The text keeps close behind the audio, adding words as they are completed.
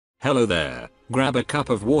Hello there, grab a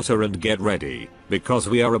cup of water and get ready, because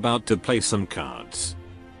we are about to play some cards.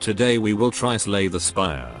 Today we will try Slay the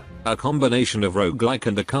Spire, a combination of roguelike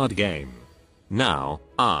and a card game. Now,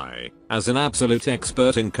 I, as an absolute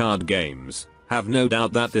expert in card games, have no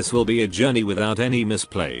doubt that this will be a journey without any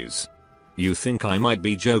misplays. You think I might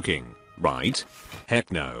be joking, right?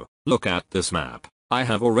 Heck no, look at this map. I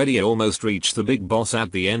have already almost reached the big boss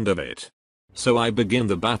at the end of it. So I begin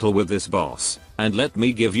the battle with this boss, and let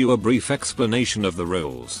me give you a brief explanation of the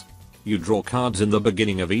rules. You draw cards in the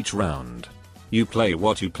beginning of each round. You play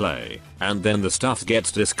what you play, and then the stuff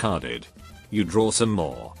gets discarded. You draw some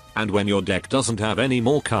more, and when your deck doesn't have any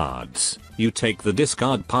more cards, you take the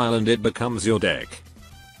discard pile and it becomes your deck.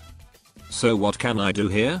 So what can I do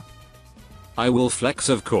here? I will flex,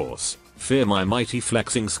 of course, fear my mighty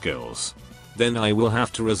flexing skills. Then I will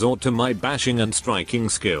have to resort to my bashing and striking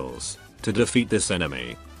skills to defeat this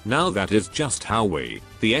enemy. Now that is just how we,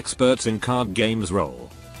 the experts in card games, roll.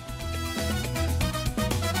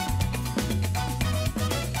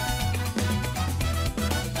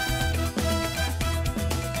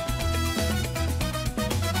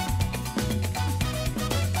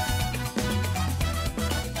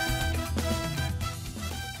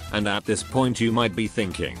 And at this point you might be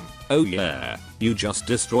thinking, oh yeah, you just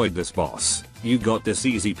destroyed this boss, you got this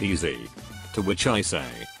easy peasy. To which I say,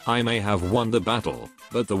 I may have won the battle,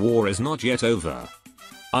 but the war is not yet over.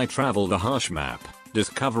 I travel the harsh map,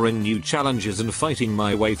 discovering new challenges and fighting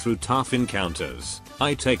my way through tough encounters.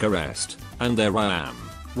 I take a rest, and there I am,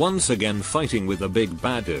 once again fighting with the big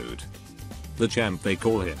bad dude. The champ they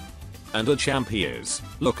call him. And a champ he is,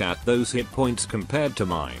 look at those hit points compared to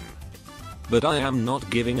mine. But I am not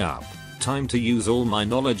giving up, time to use all my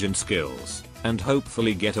knowledge and skills, and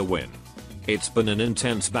hopefully get a win. It's been an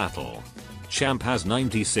intense battle. Champ has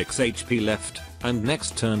 96 HP left, and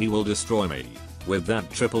next turn he will destroy me with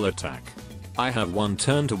that triple attack. I have one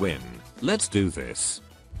turn to win, let's do this.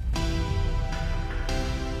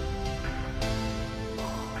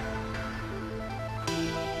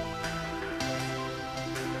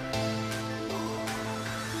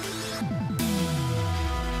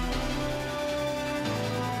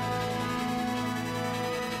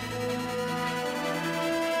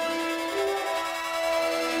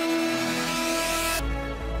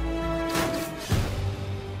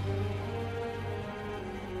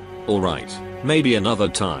 Alright, maybe another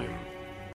time.